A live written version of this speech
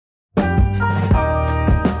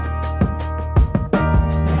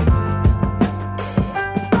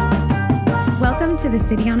to the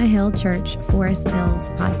City on a Hill Church Forest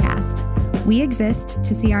Hills podcast. We exist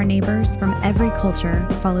to see our neighbors from every culture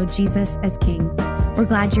follow Jesus as King. We're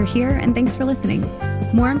glad you're here and thanks for listening.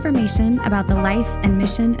 More information about the life and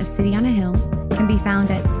mission of City on a Hill can be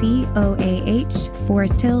found at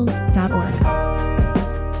coahforesthills.org.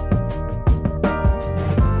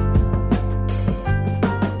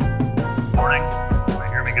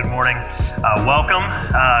 Welcome.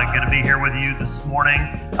 Good to be here with you this morning.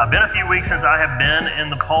 Been a few weeks since I have been in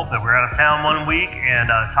the pulpit. We were out of town one week, and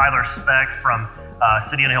Tyler Speck from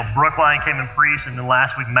City on a Hill Brookline came and preached, and then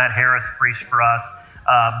last week Matt Harris preached for us.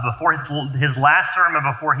 Before his last sermon,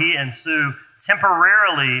 before he and Sue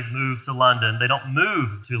temporarily moved to London. They don't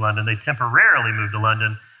move to London. They temporarily moved to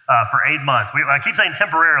London for 8 months. I keep saying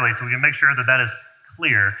temporarily, so we can make sure that is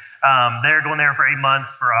clear. They're going there for 8 months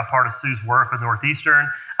for a part of Sue's work with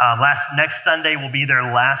Northeastern. Next Sunday will be their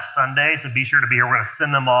last Sunday, so be sure to be here. We're going to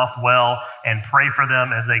send them off well and pray for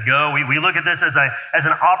them as they go. We look at this as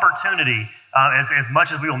an opportunity. As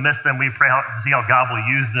much as we will miss them, we pray to see how God will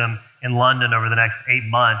use them in London over the next 8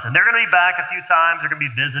 months. And they're going to be back a few times. They're going to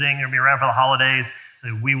be visiting. They're going to be around for the holidays,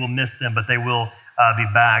 so we will miss them, but they will be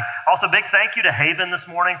back. Also, big thank you to Haven this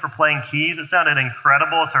morning for playing keys. It sounded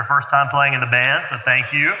incredible. It's her first time playing in the band, so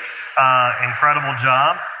thank you. Incredible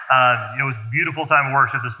job. It was a beautiful time of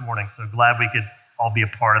worship this morning, so glad we could all be a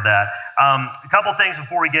part of that. A couple things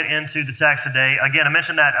before we get into the text today. Again, I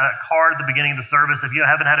mentioned that card at the beginning of the service. If you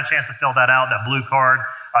haven't had a chance to fill that out, that blue card,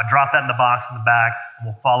 drop that in the box in the back, and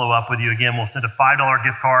we'll follow up with you. Again, we'll send a $5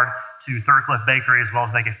 gift card to Third Cliff Bakery, as well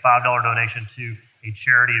as make a $5 donation to a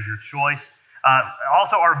charity of your choice.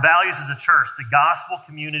 Also, our values as a church, the gospel,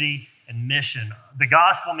 community, and mission. The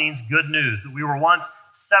gospel means good news, that we were once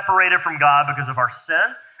separated from God because of our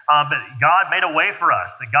sin, but God made a way for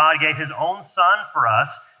us, that God gave his own son for us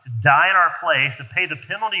to die in our place, to pay the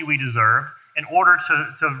penalty we deserved in order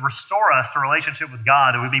to restore us to relationship with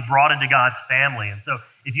God, that we'd be brought into God's family. And so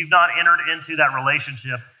if you've not entered into that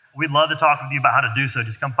relationship, we'd love to talk with you about how to do so.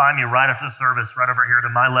 Just come find me right after the service, right over here to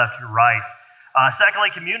my left, your right.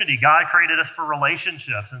 Secondly, community. God created us for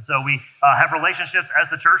relationships. And so we have relationships as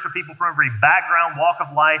the church with people from every background, walk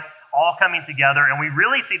of life, all coming together. And we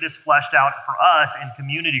really see this fleshed out for us in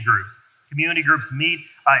community groups. Community groups meet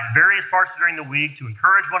at various parts during the week to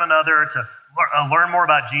encourage one another, to learn more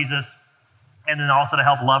about Jesus, and then also to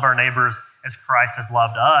help love our neighbors as Christ has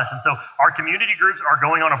loved us. And so our community groups are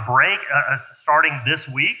going on a break starting this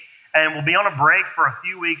week, and we'll be on a break for a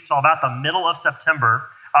few weeks till about the middle of September.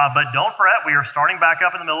 But don't fret, we are starting back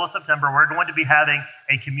up in the middle of September. We're going to be having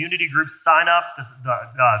a community group sign up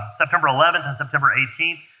September 11th and September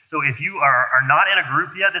 18th. So if you are not in a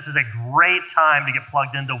group yet, this is a great time to get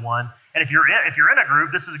plugged into one. And if you're in a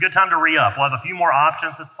group, this is a good time to re-up. We'll have a few more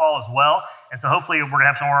options this fall as well. And so hopefully we're going to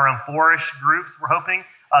have somewhere around 4-ish groups, we're hoping,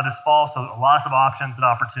 this fall. So lots of options and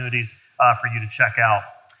opportunities for you to check out.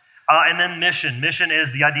 And then mission. Mission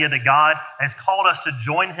is the idea that God has called us to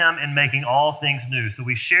join him in making all things new. So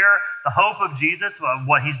we share the hope of Jesus,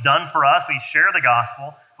 what he's done for us. We share the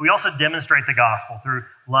gospel. We also demonstrate the gospel through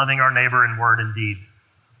loving our neighbor in word and deed.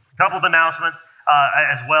 A couple of announcements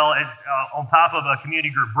as well. On top of community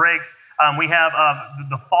group breaks, we have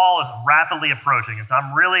the fall is rapidly approaching. And so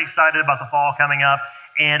I'm really excited about the fall coming up.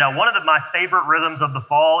 And one of my favorite rhythms of the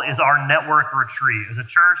fall is our network retreat. As a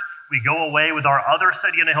church, we go away with our other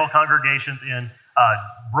City on a Hill congregations in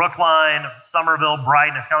Brookline, Somerville,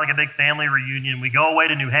 Brighton. It's kind of like a big family reunion. We go away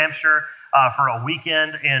to New Hampshire for a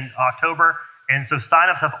weekend in October. And so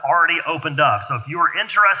signups have already opened up. So if you are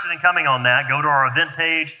interested in coming on that, go to our event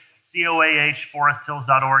page,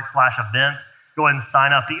 coahforesthills.org/events. Go ahead and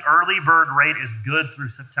sign up. The early bird rate is good through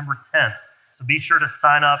September 10th. So be sure to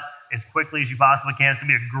sign up as quickly as you possibly can. It's going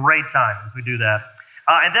to be a great time as we do that.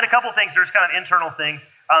 And then a couple of things, there's kind of internal things.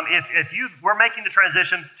 We're making the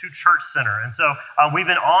transition to Church Center. And so we've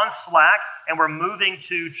been on Slack, and we're moving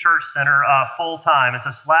to Church Center full time. And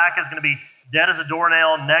so Slack is going to be dead as a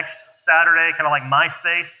doornail next Saturday, kind of like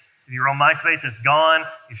MySpace. If you're on MySpace, it's gone.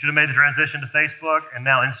 You should have made the transition to Facebook and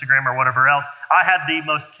now Instagram or whatever else. I had the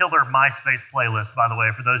most killer MySpace playlist, by the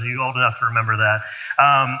way, for those of you old enough to remember that.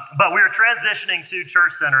 But we're transitioning to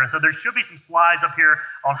Church Center, and so there should be some slides up here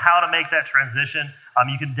on how to make that transition.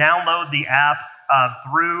 You can download the app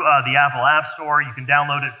through the Apple App Store. You can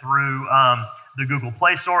download it through the Google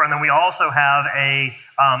Play Store, and then we also have a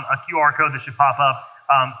QR code that should pop up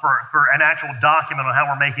for an actual document on how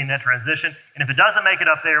we're making that transition. And if it doesn't make it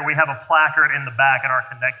up there, we have a placard in the back at our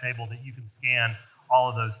Connect table that you can scan all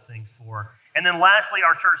of those things for. And then lastly,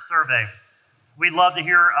 our church survey. We'd love to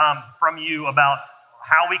hear from you about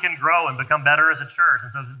how we can grow and become better as a church.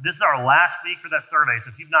 And so this is our last week for that survey. So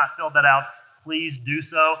if you've not filled that out, please do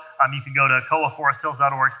so. You can go to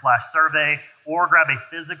coaforesthills.org/survey or grab a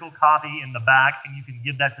physical copy in the back, and you can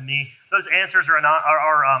give that to me. Those answers are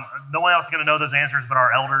no one else is going to know those answers but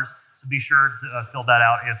our elders, so be sure to fill that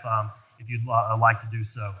out if you'd like to do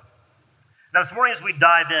so. Now, this morning as we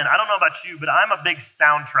dive in, I don't know about you, but I'm a big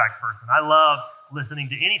soundtrack person. I love listening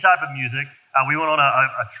to any type of music. We went on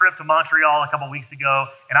a trip to Montreal a couple weeks ago,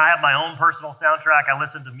 and I have my own personal soundtrack. I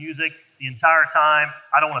listen to music the entire time.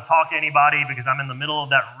 I don't want to talk to anybody because I'm in the middle of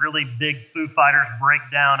that really big Foo Fighters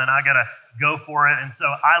breakdown, and I got to go for it. And so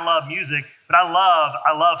I love music, but I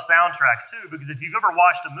love soundtracks too, because if you've ever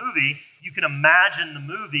watched a movie, you can imagine the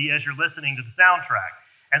movie as you're listening to the soundtrack.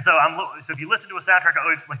 And so if you listen to a soundtrack,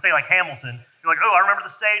 say like Hamilton, you're like, oh, I remember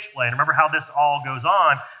the stage play and remember how this all goes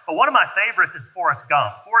on. But one of my favorites is Forrest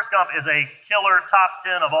Gump. Forrest Gump is a killer top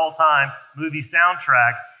 10 of all time movie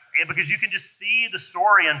soundtrack, and because you can just see the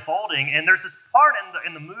story unfolding. And there's this part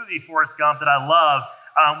in the movie Forrest Gump that I love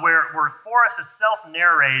where Forrest is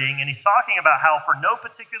self-narrating, and he's talking about how for no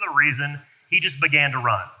particular reason, he just began to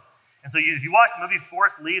run. And so if you watch the movie,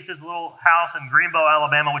 Forrest leaves his little house in Greenbow,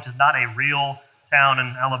 Alabama, which is not a real town in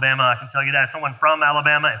Alabama. I can tell you that. As someone from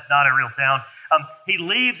Alabama, it's not a real town. He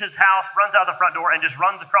leaves his house, runs out the front door, and just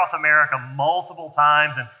runs across America multiple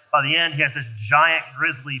times. And by the end, he has this giant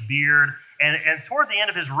grizzly beard. And toward the end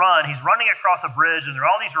of his run, he's running across a bridge, and there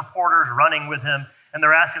are all these reporters running with him. And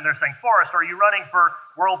they're saying, Forrest, are you running for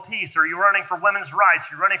world peace? Are you running for women's rights?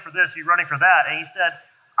 Are you running for this? Are you running for that? And he said,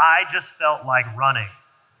 I just felt like running.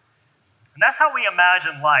 And that's how we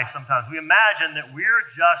imagine life sometimes. We imagine that we're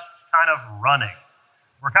just kind of running.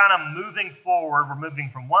 We're kind of moving forward. We're moving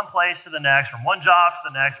from one place to the next, from one job to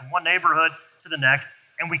the next, from one neighborhood to the next,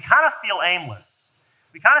 and we kind of feel aimless.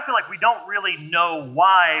 We kind of feel like we don't really know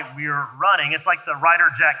why we're running. It's like the writer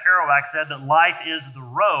Jack Kerouac said that life is the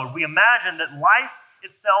road. We imagine that life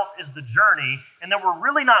itself is the journey, and that we're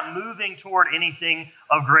really not moving toward anything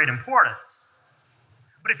of great importance.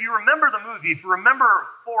 But if you remember the movie, if you remember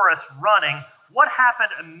Forrest running, what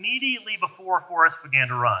happened immediately before Forrest began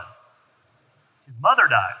to run? His mother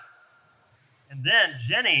died. And then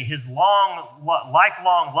Jenny, his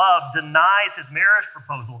lifelong love, denies his marriage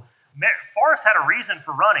proposal. Forrest had a reason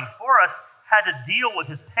for running. Forrest had to deal with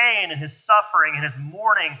his pain and his suffering and his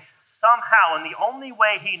mourning somehow, and the only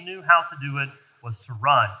way he knew how to do it was to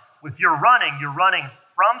run. If you're running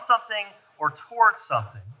from something or towards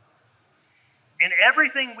something. And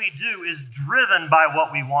everything we do is driven by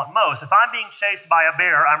what we want most. If I'm being chased by a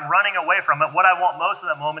bear, I'm running away from it. What I want most of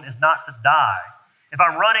that moment is not to die. If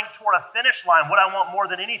I'm running toward a finish line, what I want more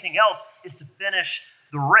than anything else is to finish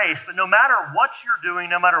the race. But no matter what you're doing,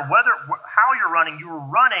 no matter how you're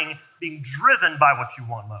running being driven by what you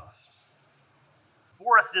want most.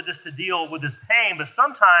 Forrest did this to deal with his pain, but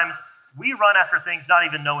sometimes we run after things not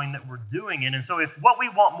even knowing that we're doing it. And so if what we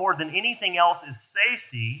want more than anything else is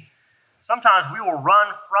safety, sometimes we will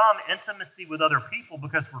run from intimacy with other people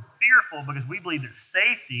because we're fearful, because we believe that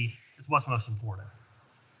safety is what's most important.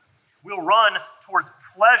 We'll run towards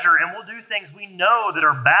pleasure, and we'll do things we know that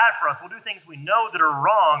are bad for us. We'll do things we know that are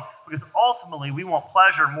wrong because ultimately we want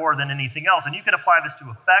pleasure more than anything else. And you can apply this to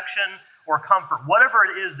affection or comfort, whatever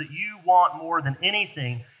it is that you want more than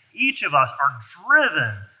anything. Each of us are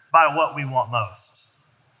driven by what we want most.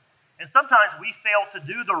 And sometimes we fail to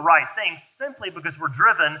do the right thing simply because we're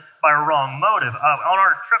driven by a wrong motive. On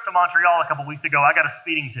our trip to Montreal a couple weeks ago, I got a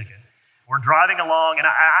speeding ticket. We're driving along, and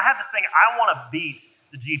I have this thing, I want to beat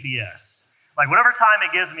the GPS. Like, whatever time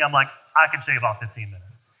it gives me, I'm like, I can shave off 15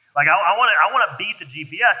 minutes. Like, I want to beat the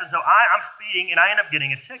GPS, and so I'm speeding, and I end up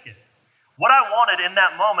getting a ticket. What I wanted in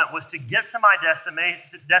that moment was to get to my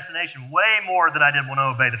destination way more than I did want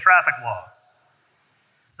to obey the traffic laws.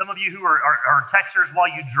 Some of you who are texters while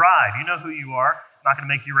you drive, you know who you are. I'm not going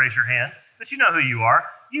to make you raise your hand, but you know who you are.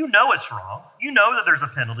 You know it's wrong. You know that there's a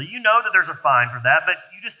penalty. You know that there's a fine for that, but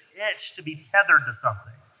you just itch to be tethered to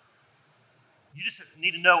something. You just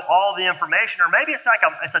need to know all the information, or maybe it's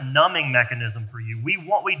a numbing mechanism for you. We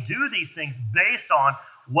do these things based on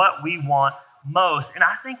what we want most, and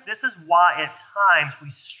I think this is why at times we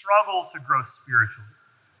struggle to grow spiritually,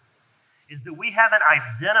 is that we haven't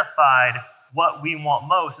identified what we want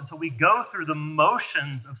most. And so we go through the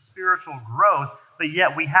motions of spiritual growth, but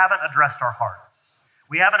yet we haven't addressed our hearts.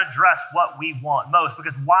 We haven't addressed what we want most,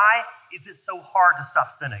 because why is it so hard to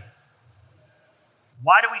stop sinning?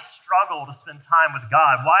 Why do we struggle to spend time with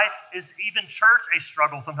God? Why is even church a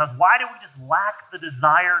struggle sometimes? Why do we just lack the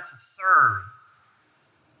desire to serve?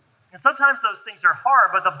 And sometimes those things are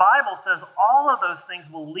hard, but the Bible says all of those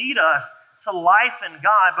things will lead us to life in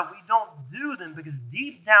God, but we don't do them because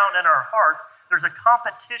deep down in our hearts, there's a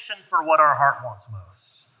competition for what our heart wants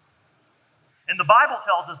most. And the Bible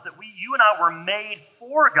tells us that you and I were made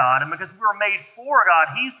for God, and because we were made for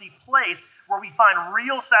God, He's the place where we find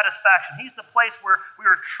real satisfaction. He's the place where we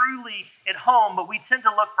are truly at home, but we tend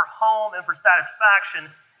to look for home and for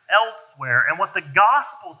satisfaction elsewhere. And what the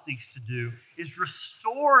gospel seeks to do is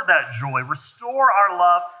restore that joy, restore our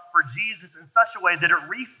love for Jesus in such a way that it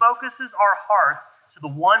refocuses our hearts to the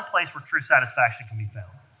one place where true satisfaction can be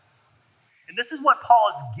found. And this is what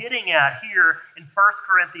Paul is getting at here in 1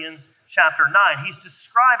 Corinthians chapter 9. He's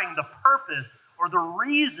describing the purpose or the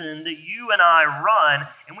reason that you and I run,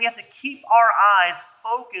 and we have to keep our eyes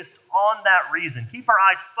focused on that reason. Keep our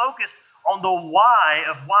eyes focused on the why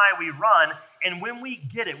of why we run, and when we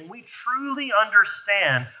get it, when we truly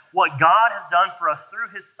understand what God has done for us through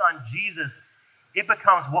His Son, Jesus, it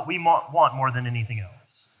becomes what we want more than anything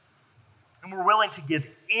else. And we're willing to give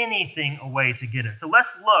anything away to get it. So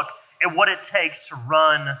let's look at what it takes to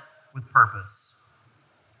run with purpose.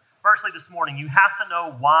 Firstly, this morning, you have to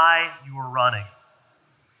know why you are running.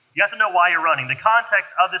 You have to know why you're running. The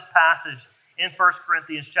context of this passage in 1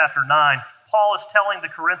 Corinthians chapter 9, Paul is telling the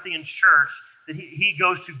Corinthian church that he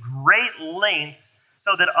goes to great lengths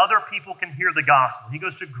so that other people can hear the gospel. He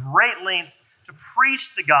goes to great lengths to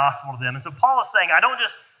preach the gospel to them. And so Paul is saying, I don't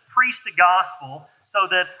just preach the gospel so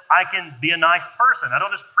that I can be a nice person. I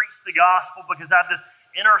don't just preach the gospel because I have this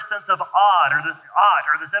inner sense of ought or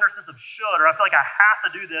this inner sense of should, or I feel like I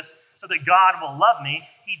have to do this so that God will love me.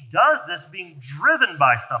 He does this being driven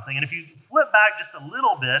by something. And if you flip back just a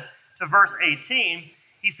little bit to verse 18,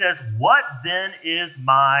 he says, what then is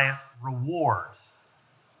my reward?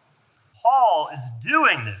 Paul is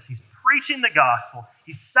doing this. He's preaching the gospel.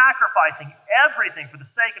 He's sacrificing everything for the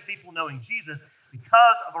sake of people knowing Jesus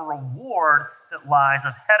because of a reward that lies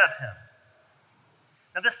ahead of him.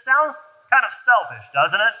 Now this sounds kind of selfish,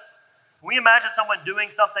 doesn't it? When we imagine someone doing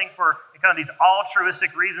something for kind of these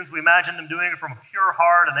altruistic reasons, we imagine them doing it from a pure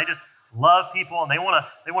heart and they just love people and they want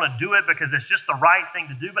to do it because it's just the right thing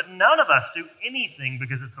to do, but none of us do anything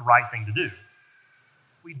because it's the right thing to do.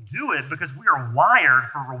 We do it because we are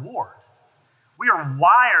wired for reward. We are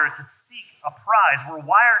wired to seek a prize. We're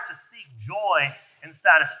wired to seek joy and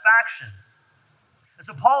satisfaction. And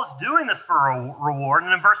so Paul is doing this for a reward.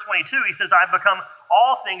 And in verse 22, he says, I've become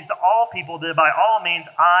all things to all people that by all means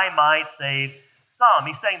I might save some.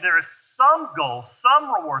 He's saying there is some goal,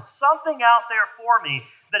 some reward, something out there for me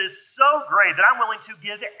that is so great that I'm willing to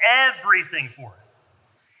give everything for it.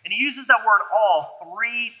 And he uses that word all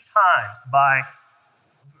 3 times by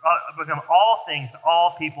become all things to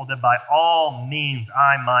all people that by all means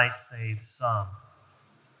I might save some.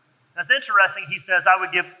 That's interesting. He says, I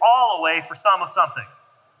would give all away for some of something.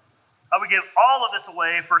 I would give all of this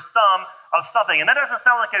away for some of something. And that doesn't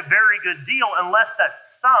sound like a very good deal unless that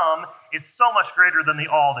some is so much greater than the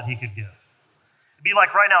all that he could give. It'd be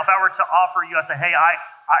like right now, if I were to offer you, I'd say, hey,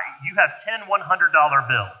 you have 10 $100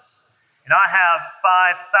 bills, and I have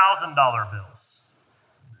 $5,000 bills.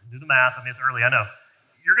 Do the math. I mean, it's early, I know.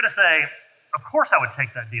 You're going to say, of course I would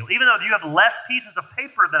take that deal. Even though you have less pieces of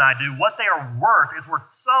paper than I do, what they are worth is worth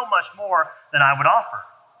so much more than I would offer.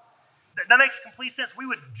 That makes complete sense. We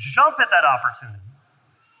would jump at that opportunity.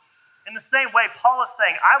 In the same way, Paul is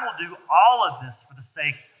saying, I will do all of this for the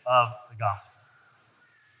sake of the gospel.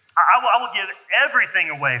 I will give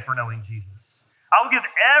everything away for knowing Jesus. I will give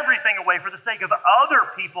everything away for the sake of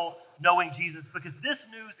other people knowing Jesus, because this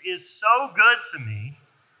news is so good to me.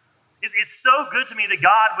 It's so good to me that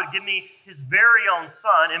God would give me his very own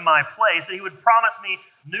son in my place, that he would promise me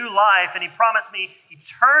new life, and he promised me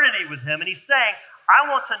eternity with him. And he's saying, I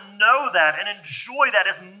want to know that and enjoy that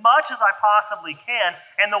as much as I possibly can.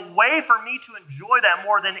 And the way for me to enjoy that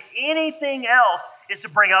more than anything else is to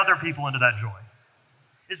bring other people into that joy,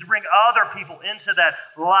 is to bring other people into that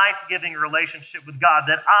life-giving relationship with God,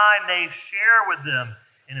 that I may share with them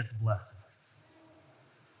in its blessings.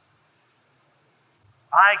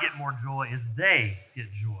 I get more joy as they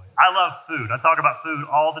get joy. I love food. I talk about food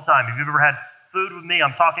all the time. If you've ever had food with me,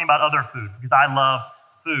 I'm talking about other food because I love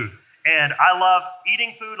food. And I love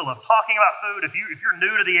eating food. I love talking about food. If you're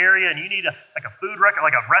new to the area and you need a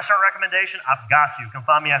restaurant recommendation, I've got you. Come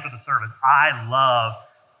find me after the service. I love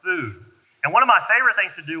food. And one of my favorite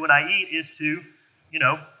things to do when I eat is to,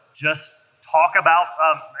 just talk about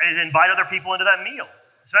and invite other people into that meal,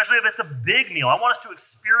 especially if it's a big meal. I want us to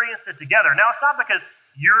experience it together. Now, it's not because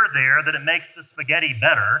you're there that it makes the spaghetti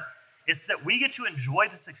better. It's that we get to enjoy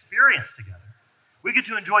this experience together. We get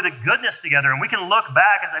to enjoy the goodness together, and we can look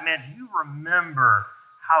back and say, man, do you remember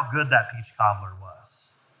how good that peach cobbler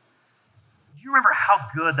was? Do you remember how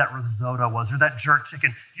good that risotto was, or that jerk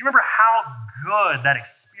chicken? Do you remember how good that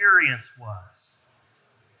experience was?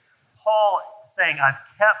 Paul is saying, I've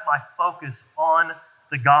kept my focus on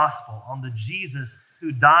the gospel, on the Jesus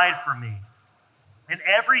who died for me. And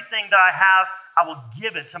everything that I have, I will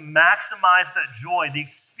give it to maximize that joy, the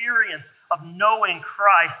experience of knowing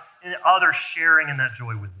Christ and others sharing in that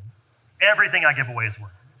joy with me. Everything I give away is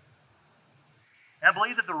worth it. And I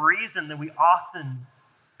believe that the reason that we often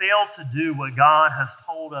fail to do what God has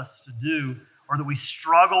told us to do, or that we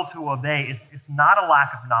struggle to obey, is it's not a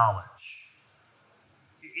lack of knowledge.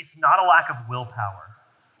 It's not a lack of willpower.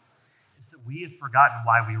 It's that we have forgotten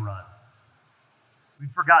why we run.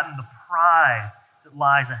 We've forgotten the prize that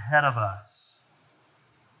lies ahead of us.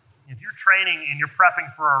 If you're training and you're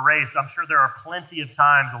prepping for a race, I'm sure there are plenty of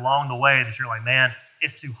times along the way that you're like, man,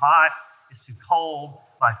 it's too hot, it's too cold,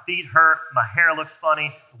 my feet hurt, my hair looks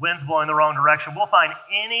funny, the wind's blowing the wrong direction. We'll find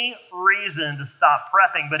any reason to stop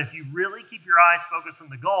prepping, but if you really keep your eyes focused on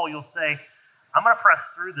the goal, you'll say, I'm going to press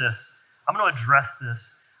through this. I'm going to address this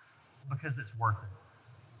because it's worth it.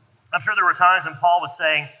 I'm sure there were times when Paul was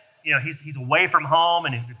saying, he's away from home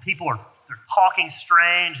and people they're talking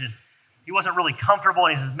strange and he wasn't really comfortable.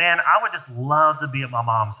 And he says, man, I would just love to be at my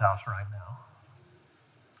mom's house right now.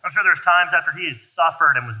 I'm sure there's times after he had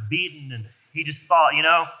suffered and was beaten and he just thought,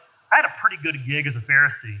 I had a pretty good gig as a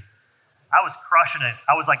Pharisee. I was crushing it.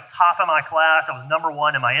 I was like top of my class. I was number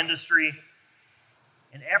one in my industry.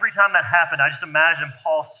 And every time that happened, I just imagined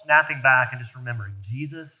Paul snapping back and just remembering,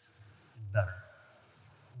 Jesus is better.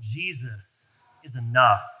 Jesus is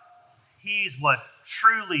enough. He's what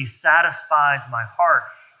truly satisfies my heart.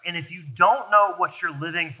 And if you don't know what you're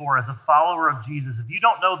living for as a follower of Jesus, if you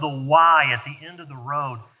don't know the why at the end of the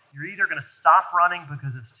road, you're either going to stop running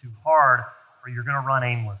because it's too hard or you're going to run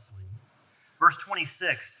aimlessly. Verse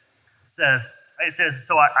 26 says,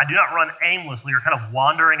 so I do not run aimlessly or kind of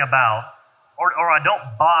wandering about, or I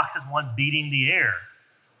don't box as one beating the air.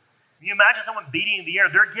 Can you imagine someone beating the air?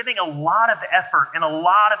 They're giving a lot of effort and a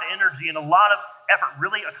lot of energy and a lot of effort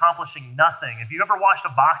really accomplishing nothing. If you've ever watched a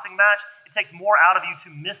boxing match, it takes more out of you to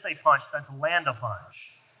miss a punch than to land a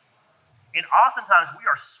punch. And oftentimes we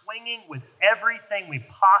are swinging with everything we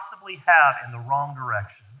possibly have in the wrong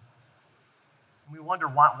direction. And we wonder,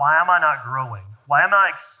 why am I not growing? Why am I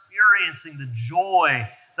experiencing the joy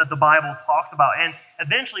that the Bible talks about? And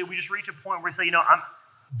eventually we just reach a point where we say, I'm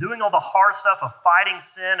doing all the hard stuff of fighting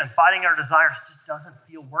sin and fighting our desires just doesn't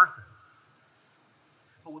feel worth it.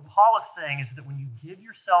 But what Paul is saying is that when you give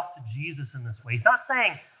yourself to Jesus in this way, he's not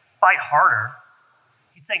saying fight harder.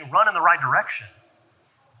 He's saying run in the right direction.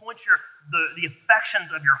 Point the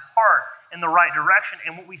affections of your heart in the right direction.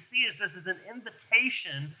 And what we see is this is an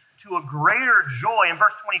invitation to a greater joy. And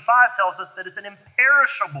verse 25 tells us that it's an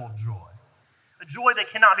imperishable joy, a joy that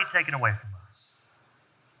cannot be taken away from us.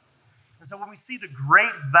 And so when we see the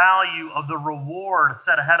great value of the reward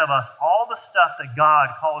set ahead of us, all the stuff that God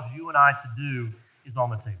calls you and I to do is on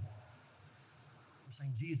the table. We're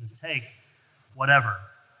saying, Jesus, take whatever.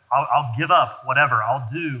 I'll give up whatever. I'll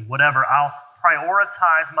do whatever. I'll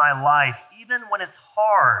prioritize my life, even when it's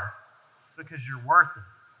hard, because you're worth it.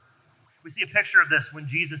 We see a picture of this when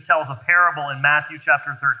Jesus tells a parable in Matthew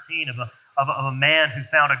chapter 13 of a man who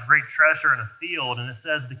found a great treasure in a field. And it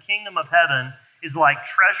says, the kingdom of heaven is like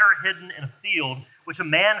treasure hidden in a field, which a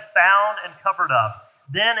man found and covered up.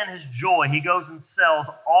 Then in his joy, he goes and sells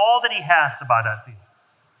all that he has to buy that field.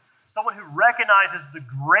 Someone who recognizes the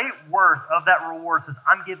great worth of that reward says,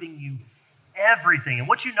 I'm giving you everything. And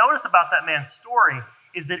what you notice about that man's story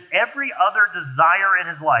is that every other desire in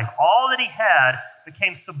his life, all that he had,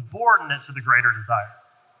 became subordinate to the greater desire.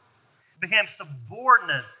 It became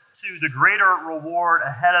subordinate to the greater reward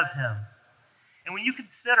ahead of him. And when you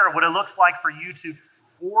consider what it looks like for you to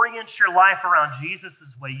orient your life around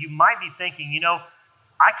Jesus' way, you might be thinking,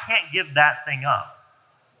 I can't give that thing up.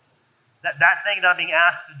 That thing that I'm being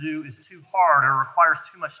asked to do is too hard or requires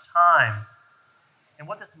too much time. And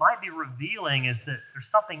what this might be revealing is that there's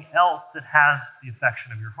something else that has the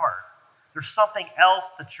affection of your heart. There's something else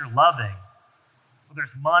that you're loving, whether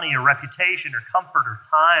it's money or reputation or comfort or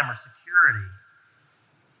time or security.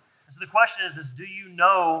 And so the question is do you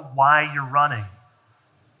know why you're running?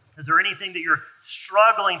 Is there anything that you're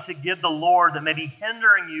struggling to give the Lord that may be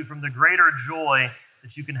hindering you from the greater joy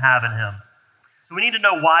that you can have in Him? So we need to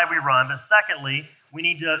know why we run, but secondly, we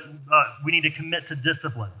need to commit to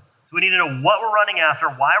discipline. So we need to know what we're running after,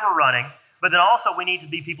 why we're running, but then also we need to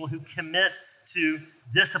be people who commit to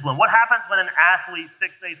discipline. What happens when an athlete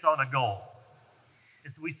fixates on a goal?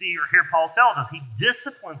 As we see here, Paul tells us he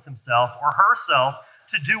disciplines himself or herself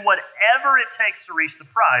to do whatever it takes to reach the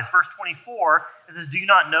prize. Verse 24, it says, do you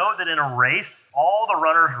not know that in a race all the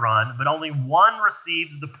runners run, but only one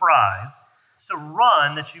receives the prize? So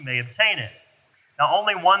run that you may obtain it. Now,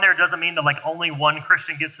 only one there doesn't mean that like only one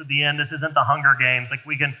Christian gets to the end. This isn't the Hunger Games. Like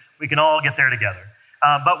we can all get there together.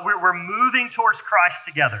 But we're moving towards Christ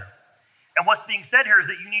together. And what's being said here is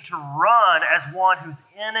that you need to run as one who's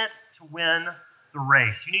in it to win the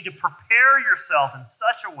race. You need to prepare yourself in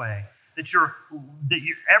such a way that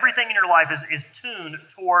everything in your life is tuned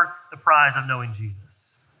toward the prize of knowing Jesus.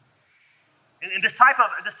 And this type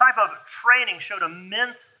of training showed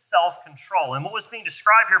immense self-control. And what was being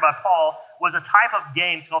described here by Paul was a type of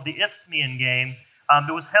games called the Isthmian Games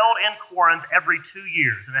that was held in Corinth every 2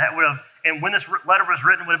 years. And when this letter was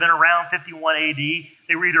written, it would have been around 51 AD.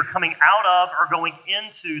 They were either coming out of or going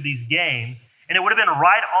into these games. And it would have been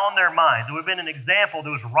right on their minds. It would have been an example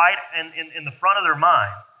that was right in the front of their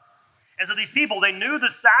minds. And so these people, they knew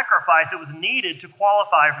the sacrifice that was needed to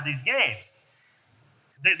qualify for these games.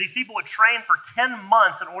 These people would train for 10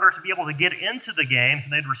 months in order to be able to get into the games,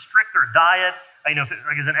 and they'd restrict their diet. Like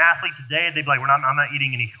as an athlete today, they'd be like, I'm not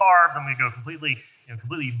eating any carbs. I'm going to go completely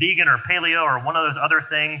vegan or paleo or one of those other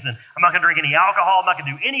things, and I'm not going to drink any alcohol. I'm not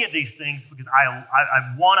going to do any of these things because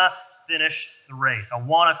I want to finish the race. I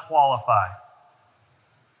want to qualify.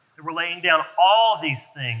 They were laying down all of these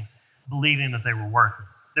things, believing that they were worth it.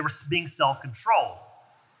 They were being self-controlled.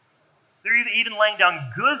 They're even laying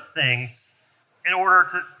down good things in order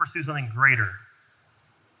to pursue something greater.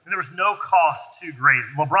 And there was no cost too great.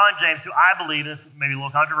 LeBron James, who I believe, this may be a little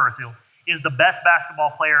controversial, is the best basketball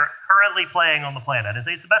player currently playing on the planet. I didn't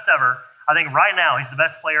say he's the best ever. I think right now he's the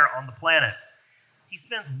best player on the planet. He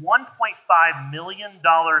spends $1.5 million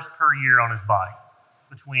per year on his body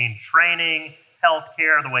between training,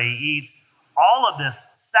 healthcare, the way he eats, all of this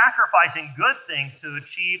sacrificing good things to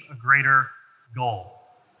achieve a greater goal.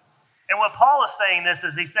 And what Paul is saying this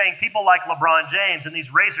is he's saying people like LeBron James and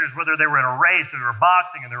these racers, whether they were in a race or they were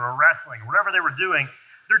boxing or they were wrestling or whatever they were doing,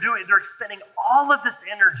 they're expending all of this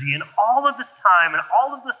energy and all of this time and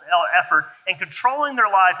all of this effort and controlling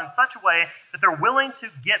their lives in such a way that they're willing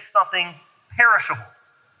to get something perishable,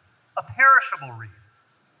 a perishable wreath.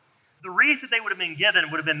 The wreath that they would have been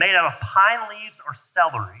given would have been made out of pine leaves or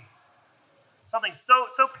celery, something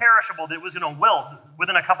so perishable that it was going to wilt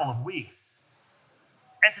within a couple of weeks.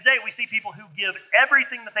 And today we see people who give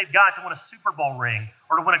everything that they've got to win a Super Bowl ring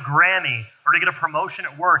or to win a Grammy or to get a promotion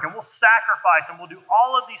at work. And we'll sacrifice and we'll do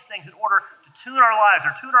all of these things in order to tune our lives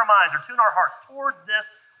or tune our minds or tune our hearts toward this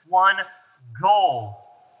one goal.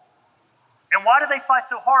 And why do they fight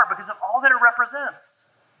so hard? Because of all that it represents.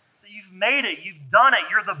 That you've made it, you've done it,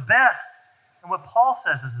 you're the best. And what Paul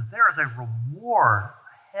says is that there is a reward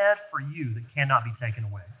ahead for you that cannot be taken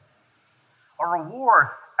away. A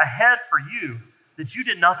reward ahead for you that you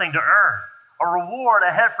did nothing to earn. A reward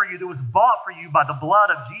ahead for you that was bought for you by the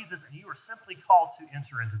blood of Jesus, and you are simply called to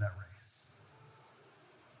enter into that race.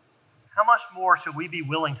 How much more should we be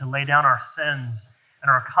willing to lay down our sins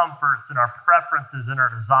and our comforts and our preferences and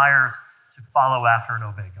our desires to follow after and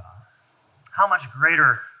obey God? How much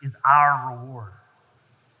greater is our reward?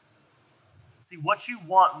 See, what you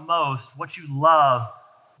want most, what you love,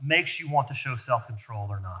 makes you want to show self-control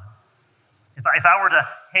or not. If I were to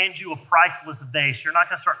hand you a priceless vase, you're not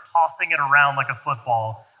going to start tossing it around like a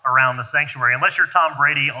football around the sanctuary, unless you're Tom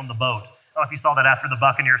Brady on the boat. I don't know if you saw that after the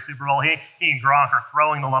Buccaneers Super Bowl. He and Gronk are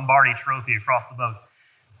throwing the Lombardi trophy across the boats.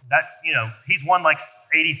 He's won like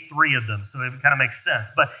 83 of them, so it kind of makes sense.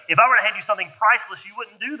 But if I were to hand you something priceless, you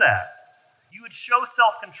wouldn't do that. You would show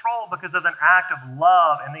self-control because of an act of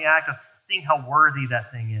love and the act of seeing how worthy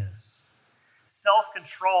that thing is.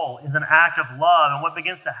 Self-control is an act of love, and what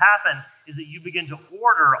begins to happen is that you begin to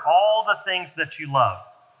order all the things that you love.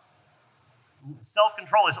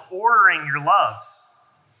 Self-control is ordering your loves.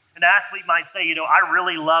 An athlete might say, I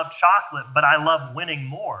really love chocolate, but I love winning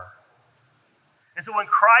more. And so when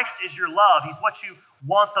Christ is your love, he's what you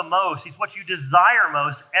want the most, he's what you desire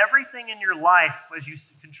most, everything in your life, as you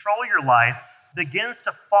control your life, begins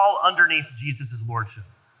to fall underneath Jesus' lordship.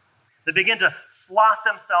 They begin to slot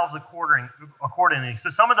themselves accordingly. So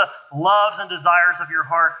some of the loves and desires of your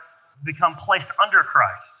heart become placed under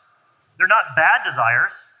Christ. They're not bad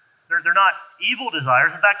desires. They're not evil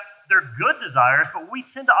desires. In fact, they're good desires, but what we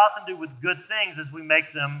tend to often do with good things is we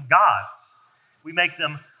make them gods. We make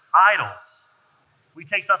them idols. We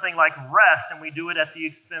take something like rest and we do it at the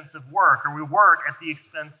expense of work, or we work at the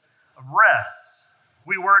expense of rest.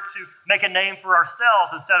 We work to make a name for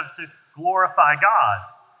ourselves instead of to glorify God.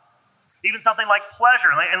 Even something like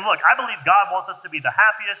pleasure. And look, I believe God wants us to be the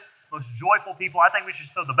happiest, most joyful people. I think we should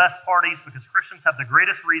throw the best parties because Christians have the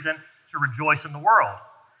greatest reason to rejoice in the world.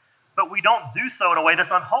 But we don't do so in a way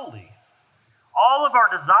that's unholy. All of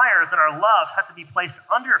our desires and our loves have to be placed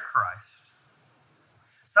under Christ.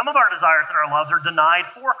 Some of our desires and our loves are denied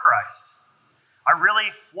for Christ. I really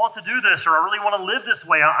want to do this, or I really want to live this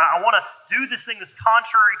way. I want to do this thing that's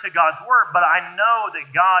contrary to God's word, but I know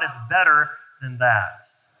that God is better than that.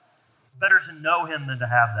 It's better to know him than to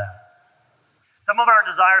have that. Some of our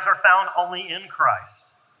desires are found only in Christ.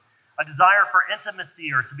 A desire for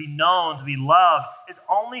intimacy or to be known, to be loved, is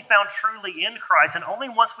only found truly in Christ, and only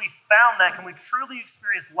once we've found that can we truly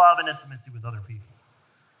experience love and intimacy with other people.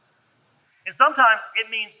 And sometimes it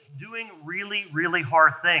means doing really, really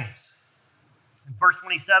hard things. In verse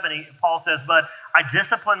 27, Paul says, "But I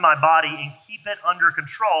discipline my body and keep it under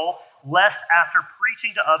control, lest after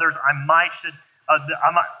preaching to others,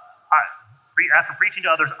 after preaching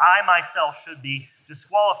to others, I myself should be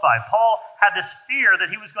disqualified." Paul had this fear that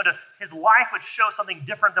his life would show something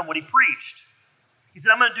different than what he preached. He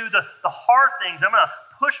said, "I'm going to do the hard things. I'm going to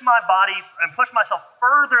push my body and push myself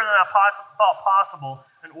further than I thought possible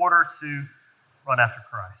in order to run after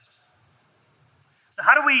Christ." So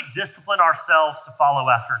how do we discipline ourselves to follow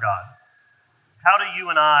after God? How do you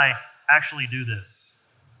and I actually do this?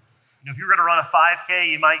 If you're going to run a 5K,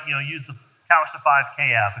 you might use the Couch to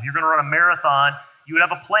 5K app. If you're going to run a marathon, you would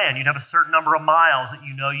have a plan. You'd have a certain number of miles that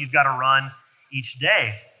you've got to run each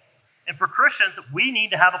day. And for Christians, we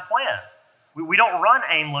need to have a plan. We don't run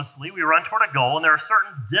aimlessly. We run toward a goal, and there are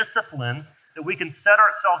certain disciplines that we can set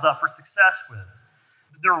ourselves up for success with.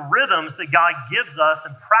 There are rhythms that God gives us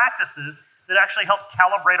and practices that actually help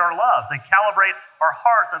calibrate our loves. They calibrate our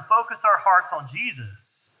hearts and focus our hearts on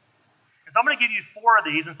Jesus. And so I'm going to give you 4 of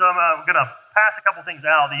these, and so I'm going to pass a couple things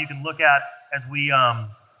out that you can look at as we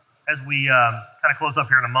kind of close up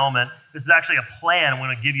here in a moment. This is actually a plan I'm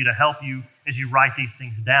going to give you to help you as you write these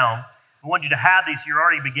things down. I want you to have these so you're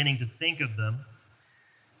already beginning to think of them.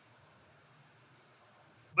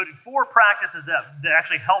 But 4 practices that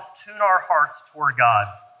actually help tune our hearts toward God.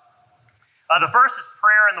 The first is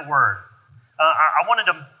prayer and the Word.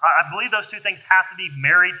 I believe those 2 things have to be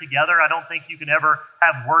married together. I don't think you can ever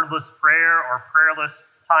have wordless prayer or prayerless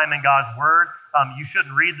time in God's Word. You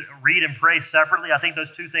shouldn't read and pray separately. I think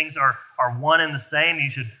those 2 things are one and the same.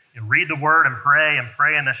 You should read the Word and pray,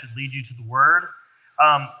 and that should lead you to the Word.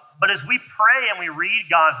 But as we pray and we read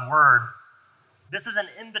God's Word, this is an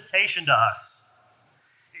invitation to us.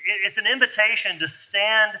 It's an invitation to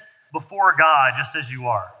stand before God just as you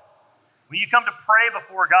are. When you come to pray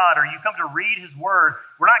before God or you come to read his word,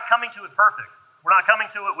 we're not coming to it perfect. We're not coming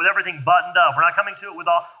to it with everything buttoned up. We're not coming to it with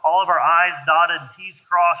all of our I's dotted and T's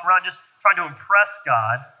crossed. We're not just trying to impress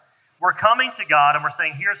God. We're coming to God and we're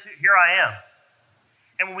saying, here I am.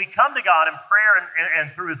 And when we come to God in prayer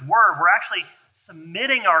and through his word, we're actually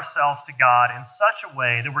submitting ourselves to God in such a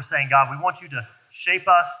way that we're saying, God, we want you to shape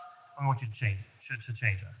us and we want you to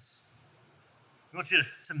change us. We want you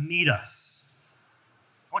to meet us.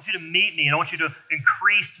 I want you to meet me, and I want you to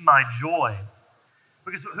increase my joy.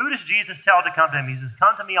 Because who does Jesus tell to come to him? He says,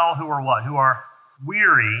 "Come to me all who are what? Who are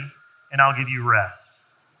weary, and I'll give you rest.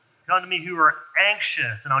 Come to me who are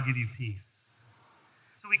anxious, and I'll give you peace."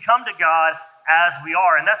 So we come to God as we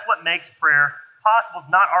are, and that's what makes prayer possible. It's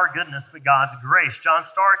not our goodness, but God's grace. John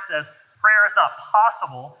Stark says, prayer is not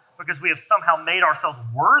possible because we have somehow made ourselves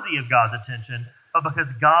worthy of God's attention, but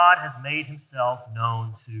because God has made himself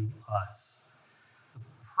known to us.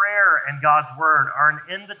 Prayer and God's word are an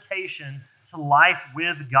invitation to life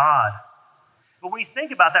with God. But when you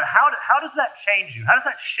think about that, how does that change you? How does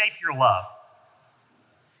that shape your love?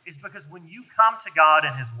 It's because when you come to God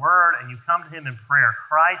in his word and you come to him in prayer,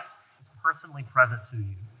 Christ is personally present to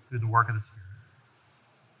you through the work of the Spirit.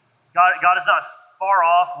 God is not far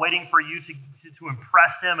off waiting for you to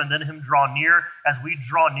impress him and then him draw near. As we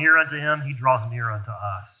draw near unto him, he draws near unto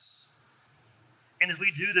us. And as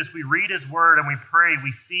we do this, we read his word and we pray,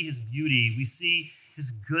 we see his beauty, we see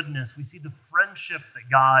his goodness, we see the friendship that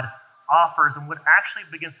God offers. And what actually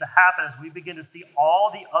begins to happen is we begin to see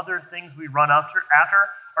all the other things we run after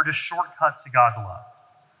are just shortcuts to God's love.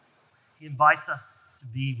 He invites us to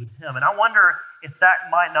be with him. And I wonder if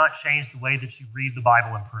that might not change the way that you read the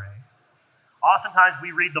Bible and pray. Oftentimes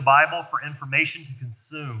we read the Bible for information to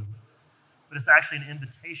consume, but it's actually an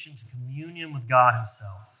invitation to communion with God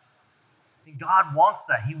himself. And God wants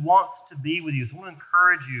that. He wants to be with you. So I want to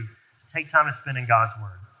encourage you to take time to spend in God's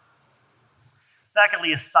word.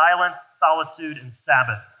 Secondly is silence, solitude, and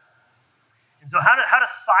Sabbath. And so how does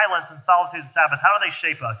silence and solitude and Sabbath, how do they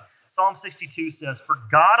shape us? Psalm 62 says, "For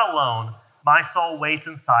God alone my soul waits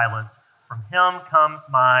in silence. From him comes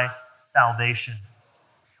my salvation."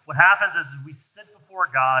 What happens is we sit before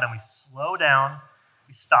God and we slow down,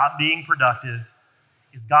 we stop being productive,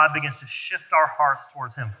 is God begins to shift our hearts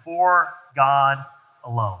towards him, for God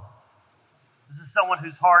alone. This is someone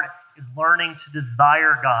whose heart is learning to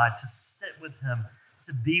desire God, to sit with him,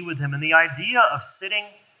 to be with him. And the idea of sitting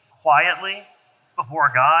quietly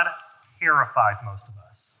before God terrifies most of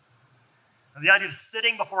us. And the idea of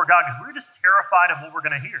sitting before God, because we're just terrified of what we're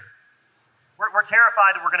going to hear. We're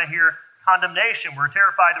terrified that we're going to hear condemnation. We're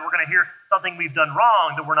terrified that we're going to hear something we've done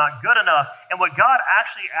wrong, that we're not good enough. And what God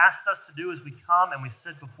actually asks us to do as we come and we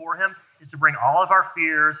sit before him is to bring all of our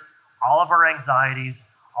fears, all of our anxieties,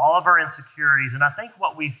 all of our insecurities. And I think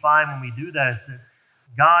what we find when we do that is that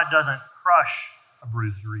God doesn't crush a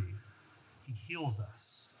bruised reed. He heals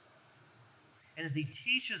us. And as he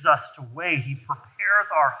teaches us to wait, he prepares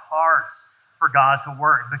our hearts for God to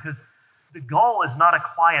work, because the goal is not a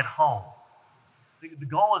quiet home. The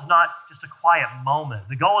goal is not just a quiet moment.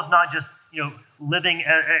 The goal is not just, living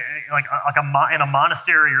in a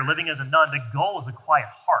monastery or living as a nun. The goal is a quiet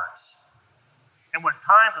heart. And what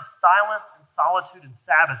times of silence and solitude and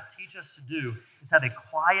Sabbath teach us to do is have a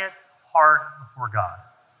quiet heart before God,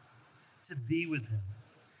 to be with him.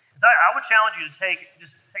 So I would challenge you to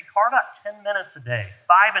carve out 10 minutes a day,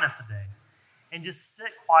 5 minutes a day, and just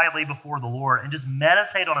sit quietly before the Lord and just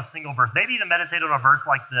meditate on a single verse. Maybe even meditate on a verse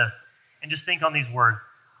like this and just think on these words: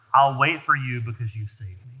 I'll wait for you because you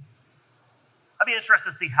saved me. I'd be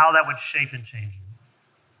interested to see how that would shape and change you.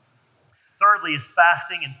 Thirdly is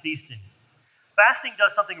fasting and feasting. Fasting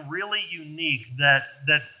does something really unique that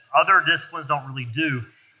other disciplines don't really do.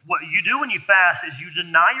 What you do when you fast is you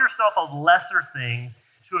deny yourself of lesser things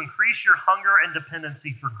to increase your hunger and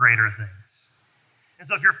dependency for greater things. And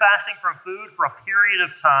so if you're fasting from food for a period of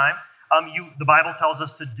time, the Bible tells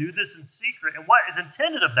us to do this in secret. And what is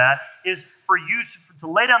intended of that is for you to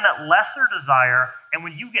lay down that lesser desire, and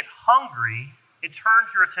when you get hungry, it turns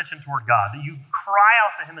your attention toward God, that you cry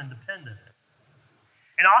out to him in dependence.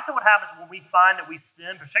 And often what happens when we find that we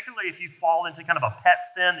sin, particularly if you fall into kind of a pet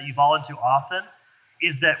sin that you fall into often,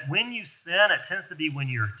 is that when you sin, it tends to be when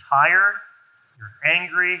you're tired, you're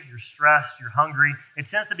angry, you're stressed, you're hungry. It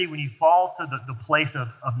tends to be when you fall to the place of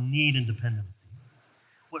need and dependency.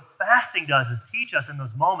 What fasting does is teach us in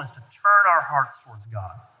those moments to turn our hearts towards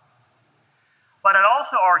God. But I'd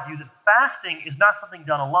also argue that fasting is not something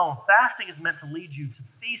done alone. Fasting is meant to lead you to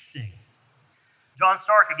feasting. John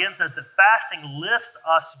Stark again says that fasting lifts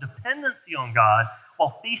us to dependency on God,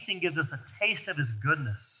 while feasting gives us a taste of his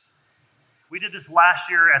goodness. We did this last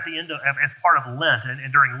year at the end as part of Lent,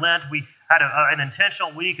 and during Lent we had an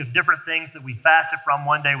intentional week of different things that we fasted from.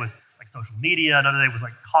 One day was like social media, another day was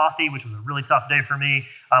like coffee, which was a really tough day for me.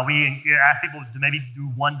 We asked people to maybe do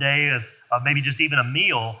one day of maybe just even a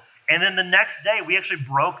meal, and then the next day we actually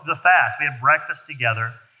broke the fast. We had breakfast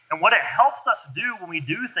together, and what it helps us do when we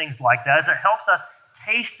do things like that is it helps us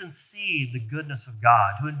taste and see the goodness of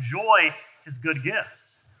God, to enjoy his good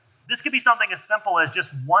gifts. This could be something as simple as just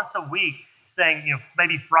once a week saying,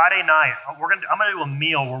 maybe Friday night, I'm going to do a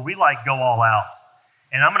meal where we go all out.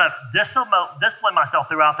 And I'm going to discipline myself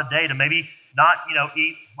throughout the day to maybe not,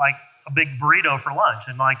 eat like a big burrito for lunch,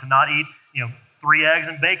 and to not eat, 3 eggs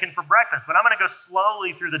and bacon for breakfast. But I'm going to go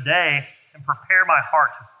slowly through the day and prepare my heart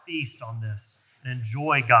to feast on this and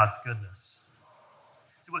enjoy God's goodness.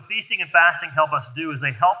 So what feasting and fasting help us do is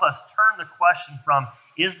they help us turn the question from,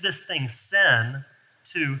 is this thing sin,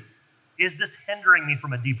 to, is this hindering me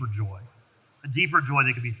from a deeper joy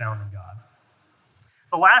that could be found in God?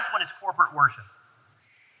 The last one is corporate worship.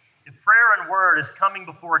 If prayer and word is coming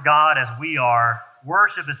before God as we are,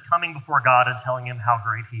 worship is coming before God and telling him how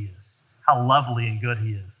great he is, how lovely and good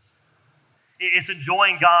he is. It's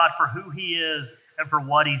enjoying God for who he is and for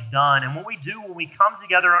what he's done. And what we do when we come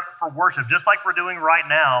together for worship, just like we're doing right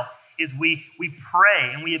now, is we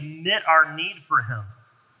pray and we admit our need for him.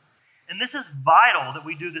 And this is vital that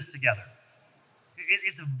we do this together.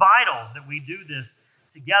 It's vital that we do this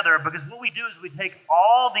together, because what we do is we take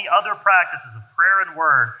all the other practices of prayer and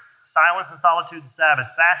word, silence and solitude and Sabbath,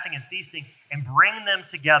 fasting and feasting, and bring them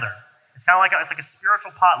together. It's kind of like it's like a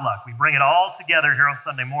spiritual potluck. We bring it all together here on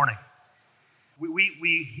Sunday morning.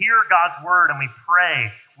 We hear God's word and we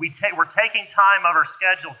pray. We're taking time out of our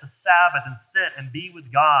schedule to Sabbath and sit and be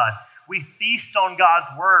with God. We feast on God's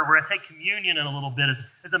word. We're going to take communion in a little bit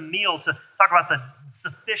as a meal to talk about the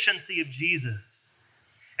sufficiency of Jesus.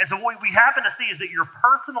 And so what we happen to see is that your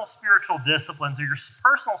personal spiritual disciplines or your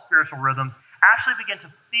personal spiritual rhythms actually begin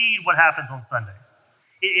to feed what happens on Sunday.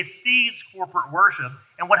 It feeds corporate worship.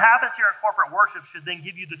 And what happens here in corporate worship should then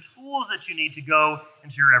give you the tools that you need to go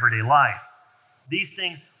into your everyday life. These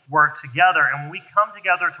things work together. And when we come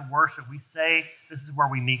together to worship, we say this is where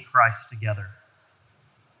we meet Christ together.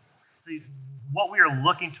 See, what we are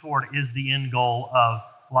looking toward is the end goal of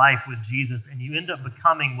life with Jesus, and you end up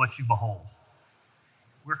becoming what you behold.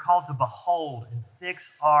 We're called to behold and fix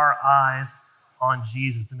our eyes on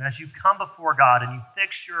Jesus. And as you come before God and you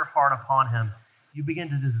fix your heart upon him, you begin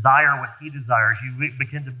to desire what he desires. You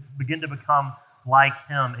begin to become like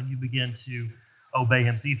him, and you begin to obey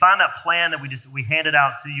him. So you find that plan that we handed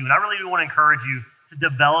out to you, and I really do want to encourage you to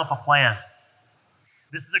develop a plan.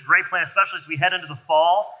 This is a great plan, especially as we head into the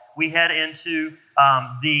fall. We head into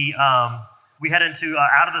out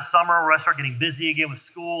of the summer. We're going to start getting busy again with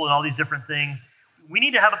school and all these different things. We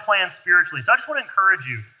need to have a plan spiritually. So I just want to encourage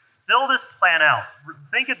you, fill this plan out.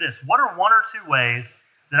 Think of this. What are one or two ways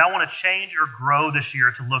that I want to change or grow this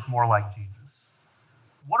year to look more like Jesus?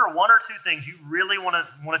 What are one or two things you really want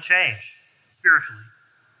to change spiritually?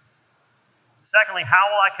 Secondly, how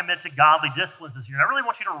will I commit to godly disciplines this year? And I really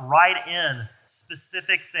want you to write in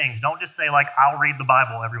specific things. Don't just say, like, I'll read the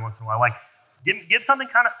Bible every once in a while. Like, give something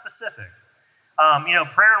kind of specific.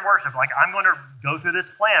 Prayer and worship, like, I'm going to go through this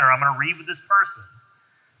plan, or I'm going to read with this person.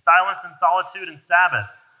 Silence and solitude and Sabbath.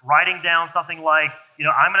 Writing down something like,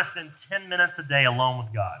 I'm going to spend 10 minutes a day alone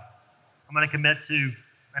with God. I'm going to commit to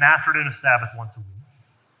an afternoon of Sabbath once a week.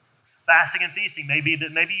 Fasting and feasting, maybe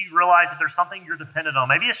you realize that there's something you're dependent on.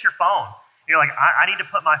 Maybe it's your phone. You're like, I need to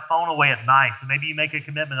put my phone away at night. So maybe you make a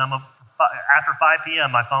commitment. After 5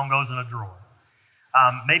 p.m., my phone goes in a drawer.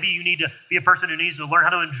 Maybe you need to be a person who needs to learn how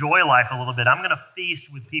to enjoy life a little bit. I'm going to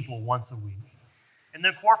feast with people once a week. And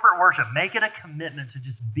then corporate worship, make it a commitment to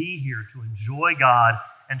just be here, to enjoy God,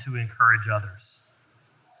 and to encourage others.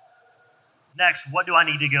 Next, what do I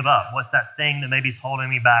need to give up? What's that thing that maybe is holding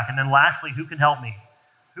me back? And then lastly, who can help me?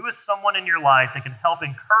 Who is someone in your life that can help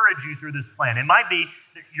encourage you through this plan? It might be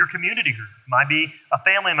your community group. It might be a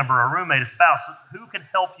family member, a roommate, a spouse. Who can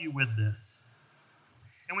help you with this?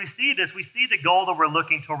 And we see this. We see the goal that we're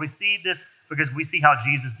looking toward. We see this because we see how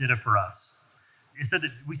Jesus did it for us. It said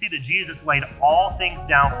that we see that Jesus laid all things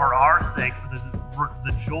down for our sake, for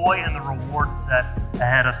the joy and the reward set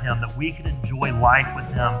ahead of him, that we can enjoy life with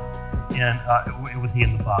him and with he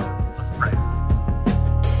and the Father. Let's pray.